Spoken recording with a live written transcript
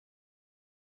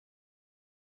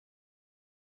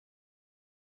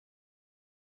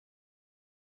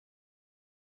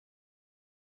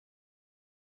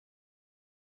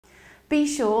Be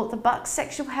sure the Bucks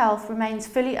Sexual Health remains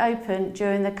fully open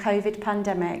during the COVID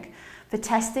pandemic for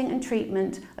testing and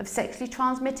treatment of sexually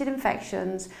transmitted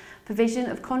infections, provision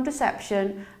of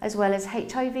contraception, as well as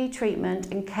HIV treatment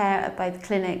and care at both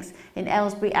clinics in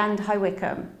Aylesbury and High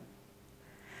Wycombe.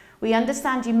 We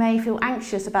understand you may feel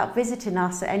anxious about visiting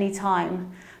us at any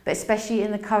time, but especially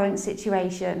in the current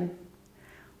situation.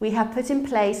 We have put in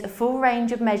place a full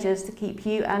range of measures to keep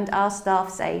you and our staff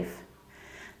safe.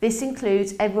 This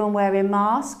includes everyone wearing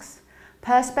masks,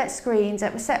 perspex screens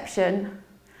at reception,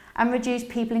 and reduced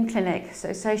people in clinic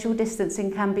so social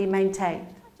distancing can be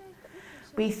maintained.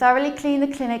 We thoroughly clean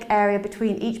the clinic area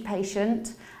between each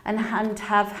patient and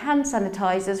have hand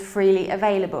sanitisers freely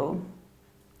available.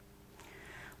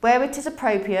 Where it is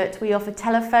appropriate, we offer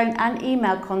telephone and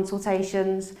email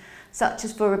consultations, such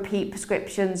as for repeat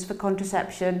prescriptions for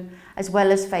contraception, as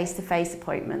well as face-to-face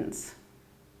appointments.